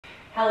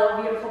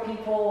Hello beautiful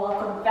people,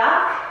 welcome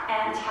back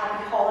and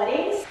happy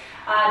holidays.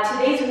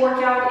 Today's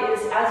workout is,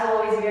 as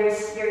always,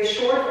 very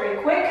short, very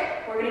quick.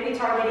 We're going to be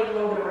targeting a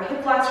little bit of our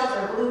hip flexors,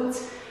 our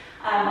glutes,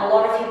 a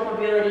lot of hip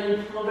mobility, a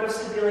little bit of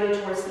stability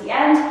towards the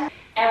end.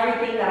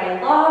 Everything that I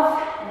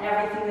love and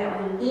everything that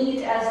we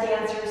need as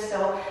dancers.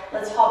 So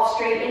let's hop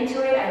straight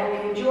into it. I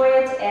hope you enjoy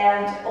it,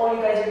 and all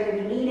you guys are going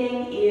to be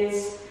needing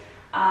is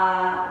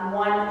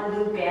one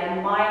loop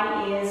band.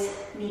 Mine is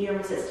medium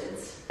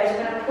resistance. I'm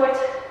going to put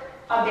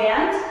a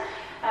band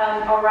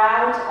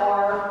around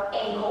our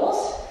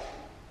ankles,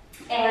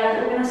 and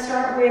we're going to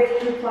start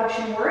with hip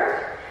flexion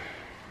work.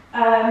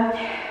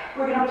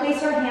 We're going to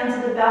place our hands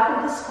at the back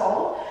of the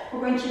skull.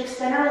 We're going to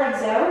extend our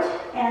legs out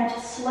and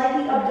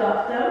slightly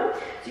abduct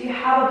them, so you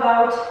have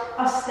about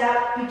a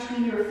step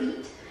between your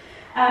feet.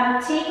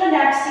 Take an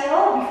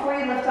exhale before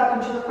you lift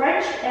up into the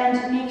crunch,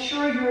 and make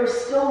sure you're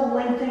still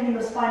lengthening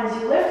the spine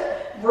as you lift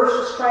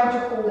versus trying to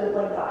hold it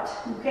like that.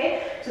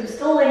 Okay, so I'm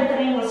still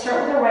lengthening. Let's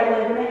start with the right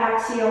leg. I'm going to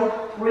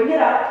exhale, bring it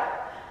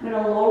up. I'm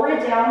going to lower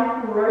it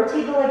down,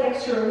 rotate the leg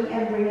externally,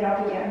 and bring it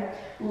up again.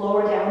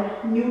 Lower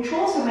down,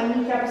 neutral, so my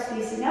kneecap is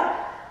facing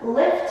up.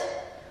 Lift,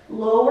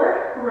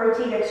 lower,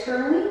 rotate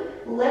externally,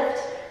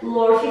 lift,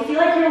 lower. If you feel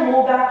like your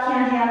low back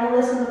can't handle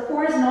this and the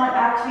core is not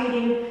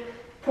activating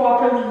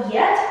properly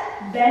yet,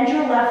 bend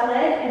your left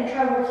leg and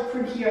try working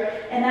from here,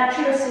 and that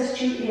should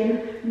assist you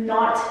in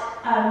not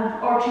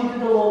arching through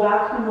the low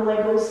back when the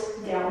leg goes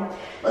down.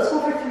 Let's go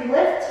for 3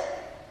 lift,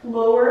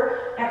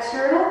 lower,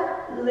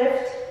 external,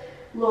 lift,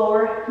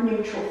 lower,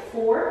 neutral.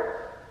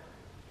 4,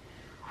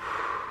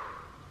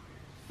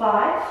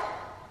 5,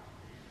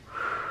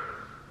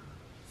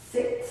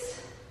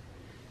 6,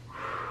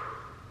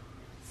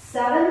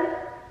 7,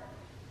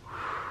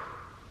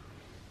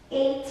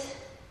 8.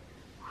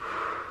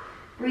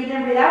 Breathe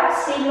in, breathe out.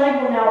 Same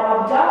leg will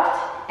now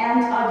abduct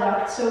and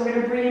adduct. So we're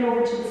going to bring it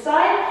over to the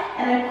side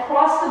and then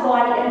cross the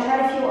body and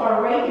try to feel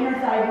our right inner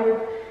thigh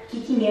group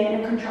kicking in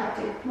and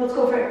contracting. Let's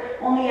go for it.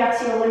 Only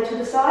exhale, leg to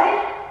the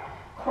side.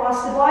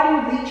 Cross the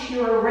body, reach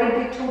your right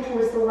big toe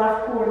towards the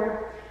left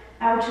corner.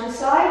 Out to the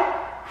side,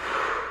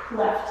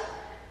 left.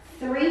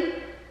 3,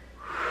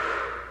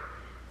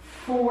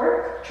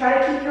 4. Try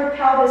to keep your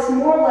pelvis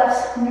more or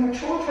less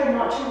neutral. Try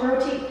not to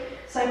rotate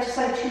side to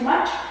side too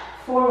much.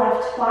 4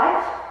 left.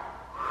 5,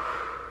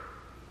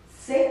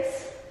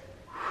 6,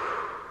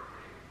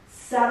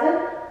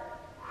 7,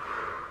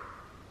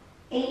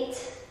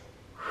 8.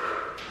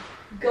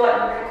 Good. We're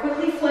going to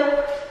quickly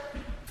flip.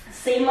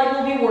 Same leg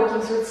will be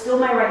working, so it's still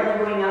my right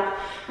leg going up.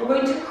 We're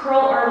going to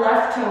curl our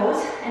left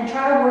toes and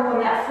try to work on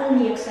that full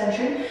knee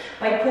extension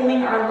by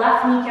pulling our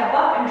left kneecap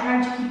up and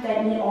trying to keep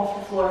that knee off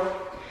the floor.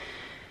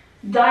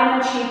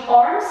 Diamond shaped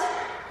arms,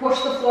 push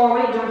the floor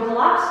away, don't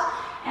collapse,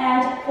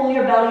 and pull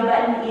your belly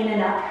button in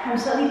and up. I'm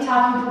slightly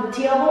tapping through the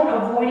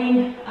tailbone,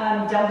 avoiding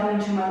dumping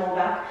into my low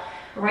back.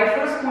 Right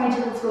foot is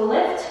pointed, let's go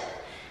lift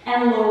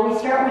and lower. We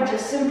start with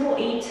just simple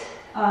 8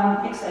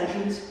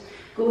 extensions.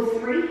 Go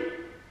 3,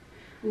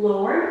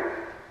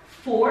 lower,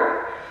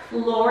 4,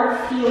 lower,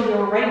 feel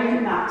your right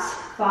glute max.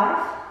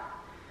 5,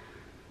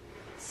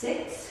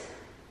 6,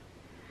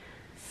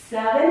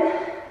 7,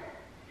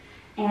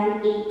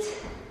 and 8.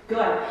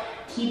 Good.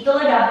 Keep the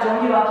leg up,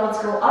 don't give up.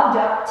 Let's go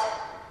abduct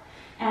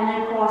and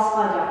then cross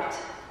adduct.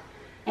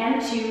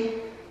 And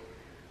 2,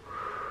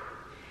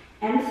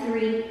 and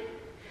 3.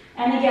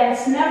 And again,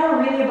 it's never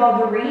really about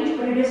the range,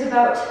 but it is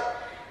about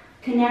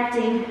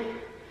connecting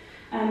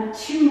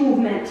to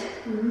movement,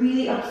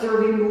 really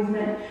observing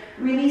movement,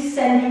 really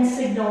sending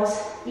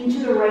signals into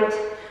the right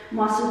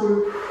muscle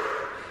group.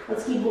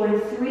 Let's keep going.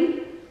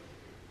 3,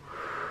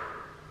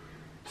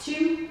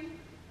 2,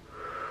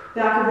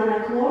 back of the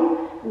neck long,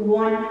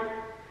 1.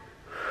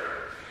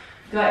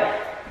 Good.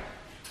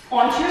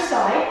 Onto your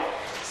side,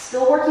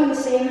 still working the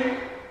same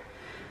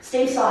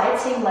side,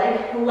 same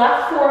leg.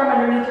 Left forearm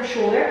underneath your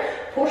shoulder.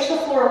 Push the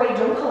floor away,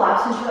 don't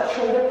collapse into that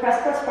shoulder.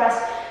 Press, press,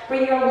 press.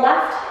 Bring your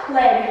left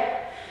leg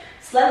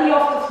slightly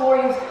off the floor.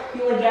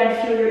 You'll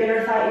again feel your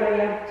inner thigh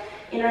area,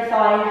 inner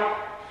thigh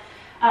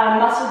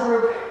muscle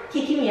group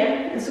kicking in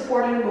and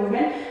supporting the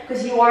movement,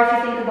 because you are, if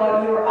you think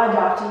about it, you're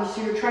adducting,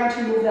 so you're trying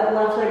to move that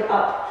left leg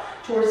up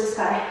towards the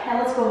sky. And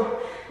let's go.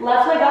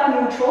 Left leg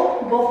up,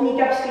 neutral, both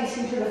kneecaps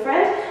facing to the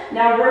front.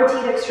 Now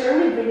rotate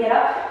externally, bring it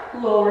up,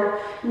 lower,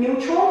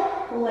 neutral,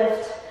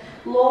 lift,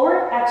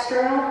 lower,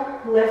 external,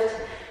 lift,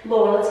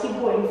 lower. Let's keep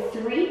going.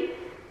 3,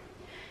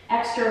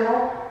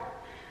 external,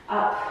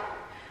 up.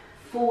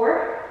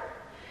 4,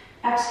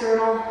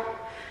 external,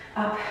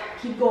 up.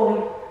 Keep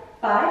going.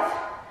 5,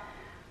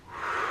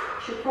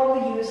 should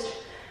probably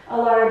use a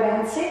ladder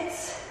band.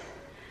 6,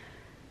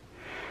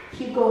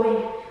 keep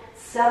going.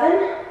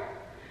 7,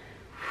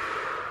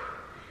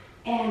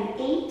 and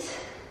 8.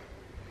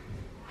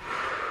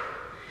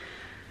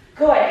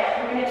 Good.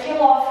 We're going to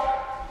kill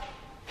off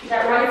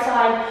that right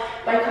side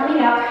by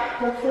coming up.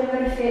 Hopefully we're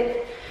going to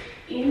fit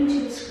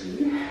into the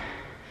screen.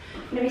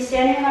 I'm going to be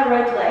standing on that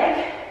right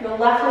leg. Your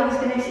left leg is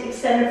going to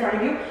extend in front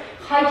of you.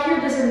 Height here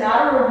doesn't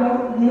matter.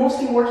 We're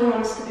mostly working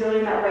on stability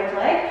in that right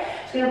leg.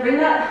 Just going to bring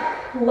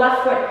that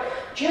left foot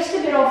just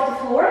a bit off the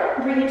floor,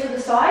 bring it to the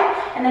side,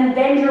 and then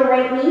bend your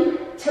right knee,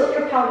 tilt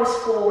your pelvis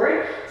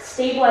forward,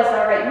 stabilize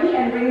that right knee,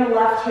 and bring the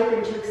left hip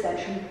into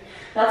extension.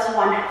 That's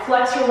one.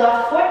 Flex your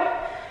left foot,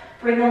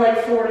 bring the leg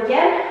forward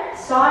again,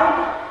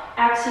 side,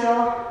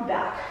 axial,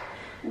 back.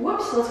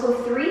 Whoops, let's go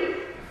 3,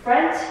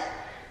 front,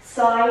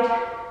 side,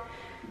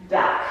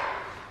 back.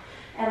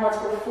 And let's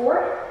go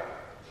 4.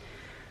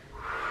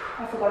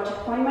 I forgot to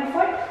point my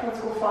foot.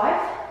 Let's go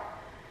 5.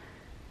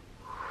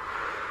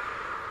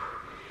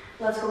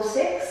 Let's go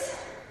 6.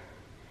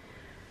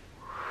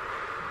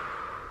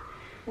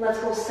 Let's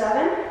go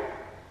 7.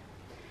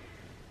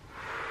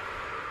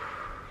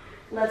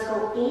 Let's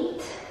go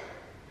 8.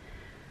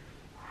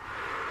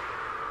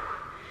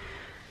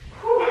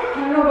 Whew. I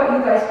don't know about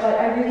you guys, but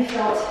I really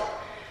felt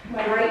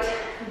my right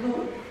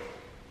glute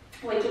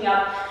waking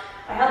up.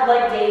 I had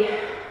leg day.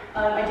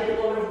 I did a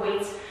little bit of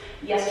weights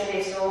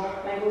yesterday, so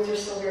my glutes are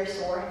still very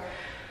sore.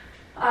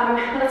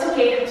 But that's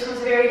okay. This was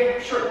a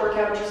very short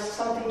workout, just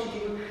something to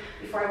do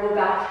before I go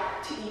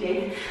back to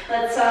eating.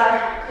 Let's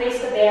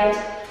place the band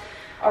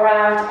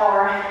around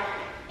our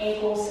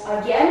ankles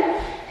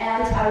again,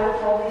 and I will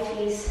probably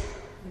face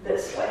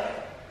this way.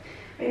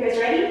 Are you guys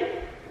ready?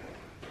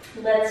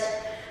 Let's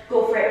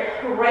go for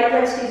it. Right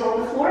leg stays on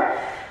the floor.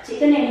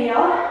 Take an inhale.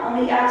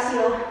 On the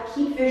exhale,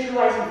 keep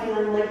visualizing,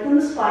 feeling length in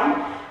the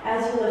spine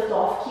as you lift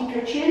off. Keep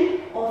your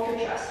chin off your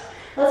chest.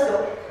 Let's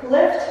go.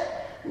 Lift,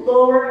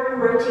 lower,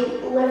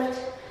 rotate, lift,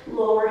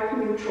 lower,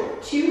 neutral.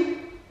 2,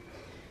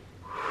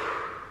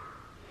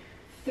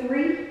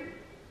 3,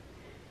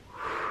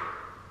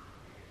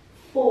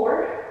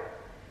 4,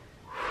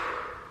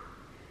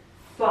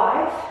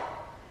 5,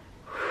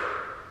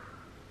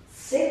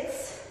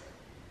 6,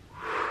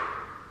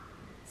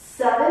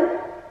 7,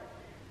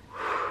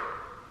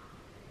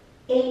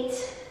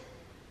 8.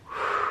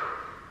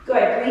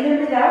 Good. Breathe in,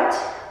 breathe out.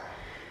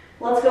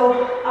 Let's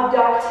go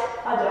abduct,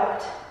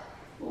 adduct,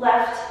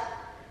 left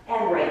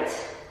and right,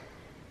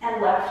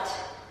 and left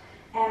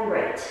and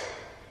right,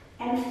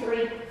 and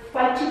 3.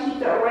 Fight to keep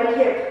that right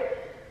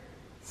hip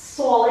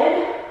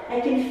solid. I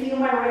can feel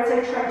my right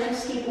side trying to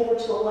escape over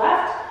to the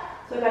left,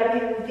 so I've got to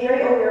be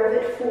very aware of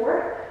it.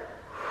 4.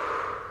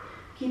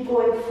 Keep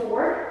going.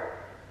 4,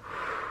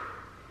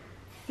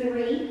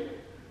 3,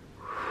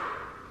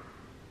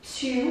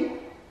 2,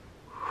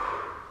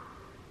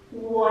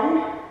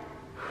 1.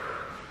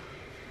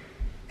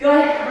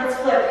 Good. Let's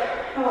flip.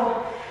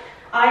 Oh,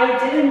 I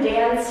didn't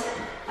dance.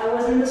 I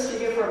was in the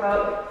studio for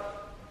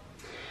about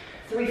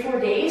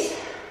 3-4 days.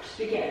 Just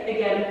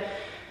again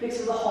because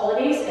of the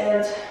holidays,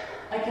 and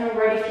I can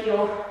already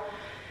feel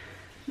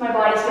my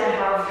body's gonna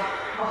have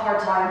a hard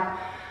time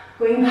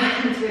going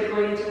back into it,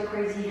 going into the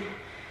crazy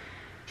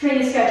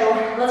training schedule.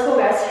 Let's go,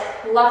 guys.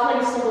 Left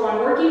leg is still the one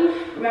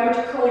working. Remember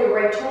to curl your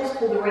right toes,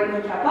 pull the right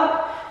kneecap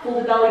up, pull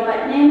the belly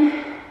button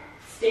in.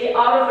 Stay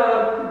out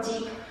of a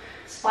deep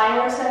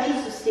spinal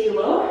extension, so stay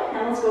low.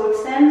 And let's go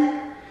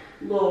extend,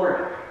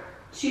 lower,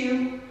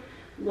 2,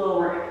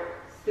 lower,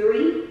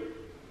 3,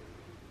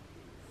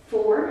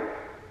 4,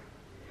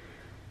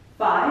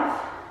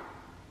 5,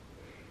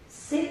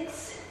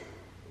 6,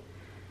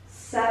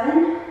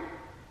 7,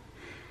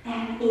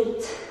 and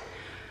 8.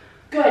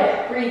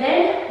 Good. Breathe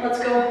in. Let's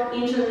go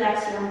into the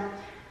next one.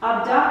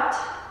 Abduct,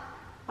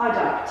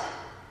 adduct.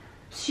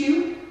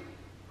 2,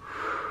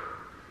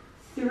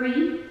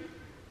 3,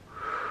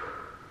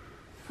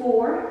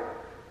 4,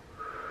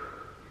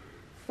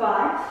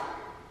 5,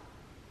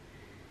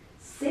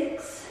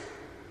 6,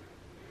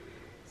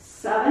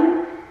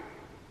 7,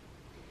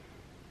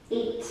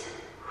 8.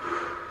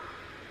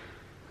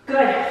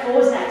 Good. What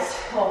was next?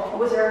 Oh, what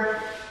was our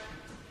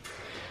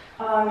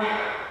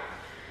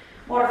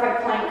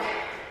modified plank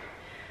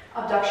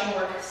abduction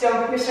work?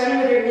 So you're starting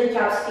with your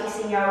kneecaps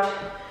facing out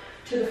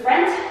to the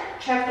front.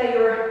 Check that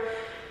you're,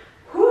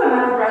 I'm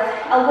out of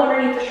breath, elbow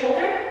underneath the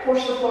shoulder,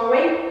 push the floor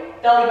away,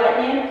 belly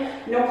button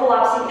in, no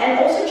collapsing, and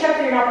also check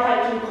that you're not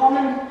hiking.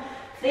 Common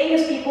thing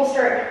is people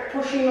start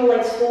pushing the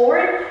legs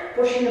forward,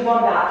 pushing the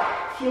bum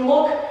back. If you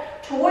look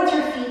towards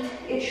your feet,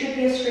 it should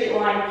be a straight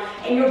line,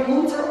 and your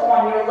glutes are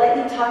on, you're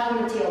lightly tucking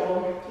the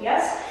tailbone.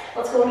 Yes?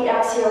 Let's go on the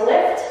exhale,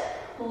 lift,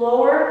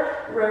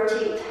 lower,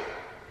 rotate,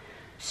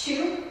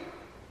 2,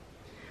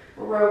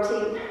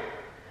 rotate,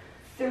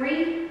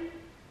 3,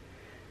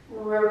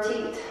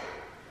 rotate,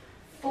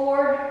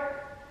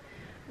 4,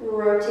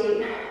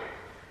 rotate,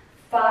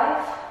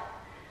 5,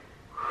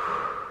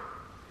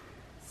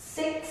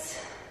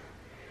 6,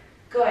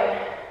 good,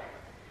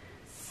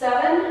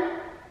 7,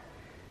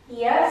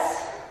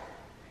 yes,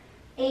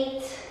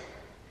 8,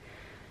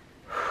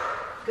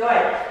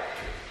 good.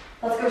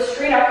 Let's go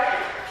straight up,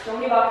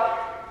 don't give up.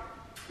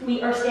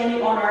 We are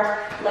standing on our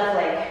left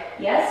leg,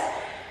 yes?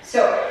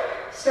 So,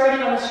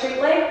 starting on the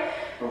straight leg,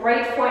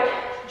 right foot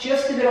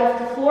just a bit off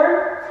the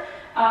floor,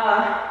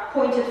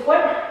 pointed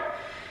foot,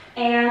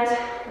 and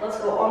let's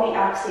go on the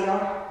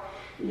exhale.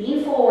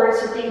 Lean forward,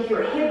 so think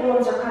your hip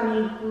bones are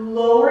coming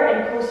lower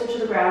and closer to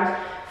the ground.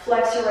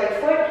 Flex your right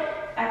foot,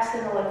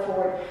 extend the leg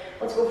forward.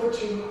 Let's go for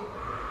 2.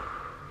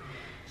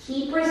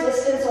 Keep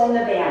resistance on the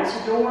band,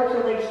 so don't work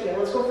your leg here.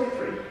 Let's go for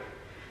 3.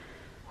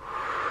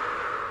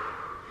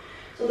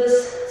 So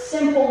this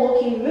simple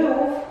looking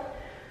move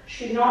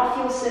should not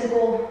feel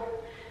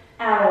simple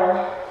at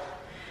all.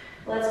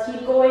 Let's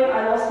keep going.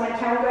 I lost my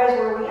count, guys.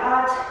 Where are we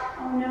at?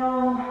 Oh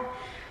no.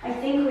 I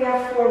think we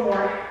have 4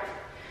 more.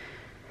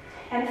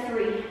 And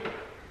 3.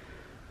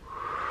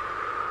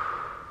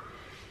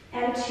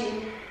 And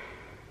 2.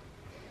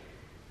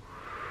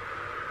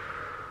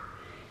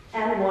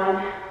 And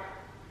 1.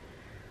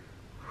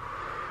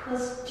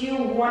 Let's do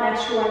 1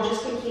 extra one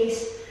just in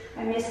case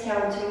I miss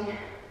counting.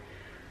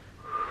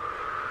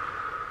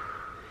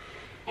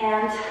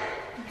 And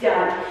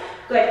done.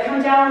 Good.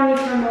 Come down with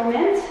me for a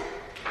moment.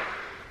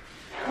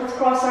 Let's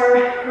cross our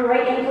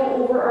right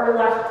ankle over our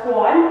left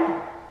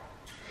quad.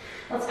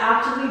 Let's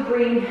actively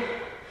bring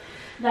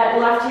that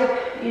left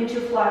hip into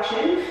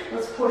flexion.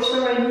 Let's push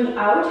the right knee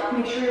out.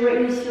 Make sure your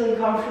right knee is feeling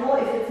comfortable.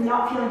 If it's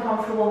not feeling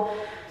comfortable,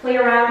 play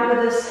around with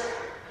this,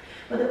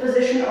 with the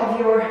position of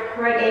your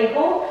right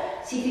ankle.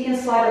 See if you can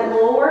slide it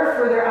lower,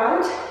 further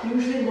out.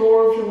 Usually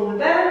lower will feel a little bit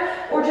better,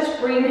 or just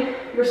bring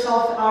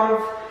yourself out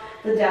of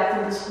the depth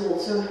of the stool.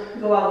 So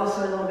go out this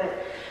way a little bit.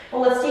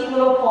 Well, let's take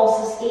little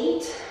pulses.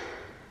 8,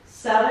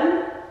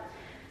 7,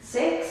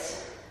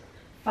 6,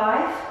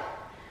 5,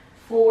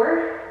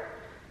 4,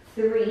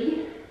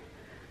 3,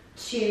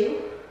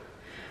 2,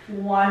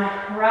 1.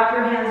 Wrap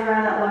your hands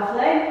around that left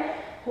leg.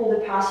 Hold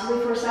it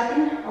passively for a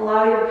second.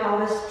 Allow your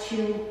pelvis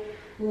to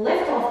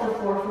lift off the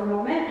floor for a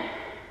moment.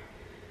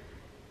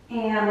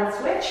 And let's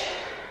switch.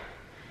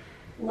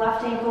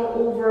 Left ankle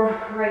over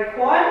right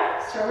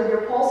quad. Start with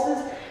your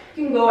pulses.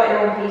 You can go at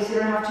your own pace. You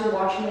don't have to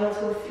watch me. Let's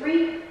go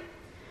 3,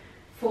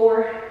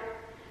 4,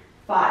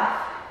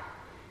 5,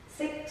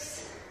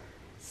 6,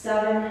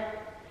 7,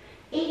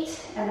 8.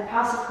 And the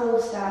passive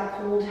hold, static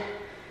hold.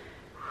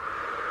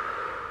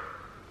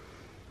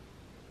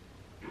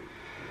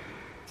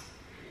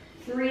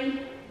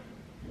 3,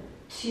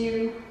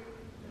 2,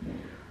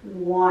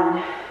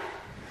 1.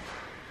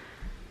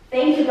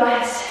 Thank you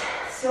guys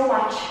so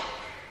much.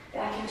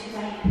 Back into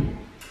my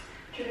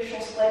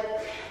traditional split.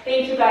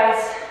 Thank you guys.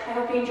 I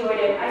hope you enjoyed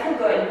it. I feel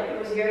good. It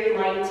was very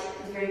light,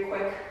 it was very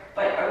quick,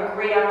 but a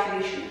great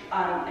activation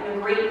and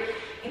a great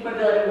hip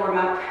mobility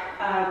warm-up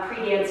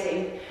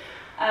pre-dancing.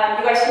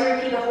 You guys can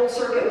repeat the whole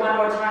circuit one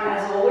more time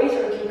as always,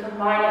 or you can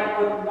combine it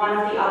with one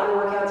of the other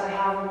workouts I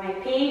have on my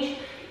page.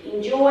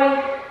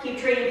 Enjoy, keep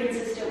training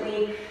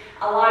consistently,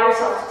 allow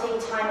yourself to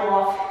take time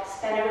off,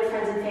 spend it with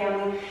friends and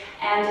family,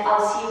 and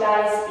I'll see you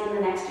guys in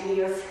the next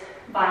videos.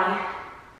 Bye.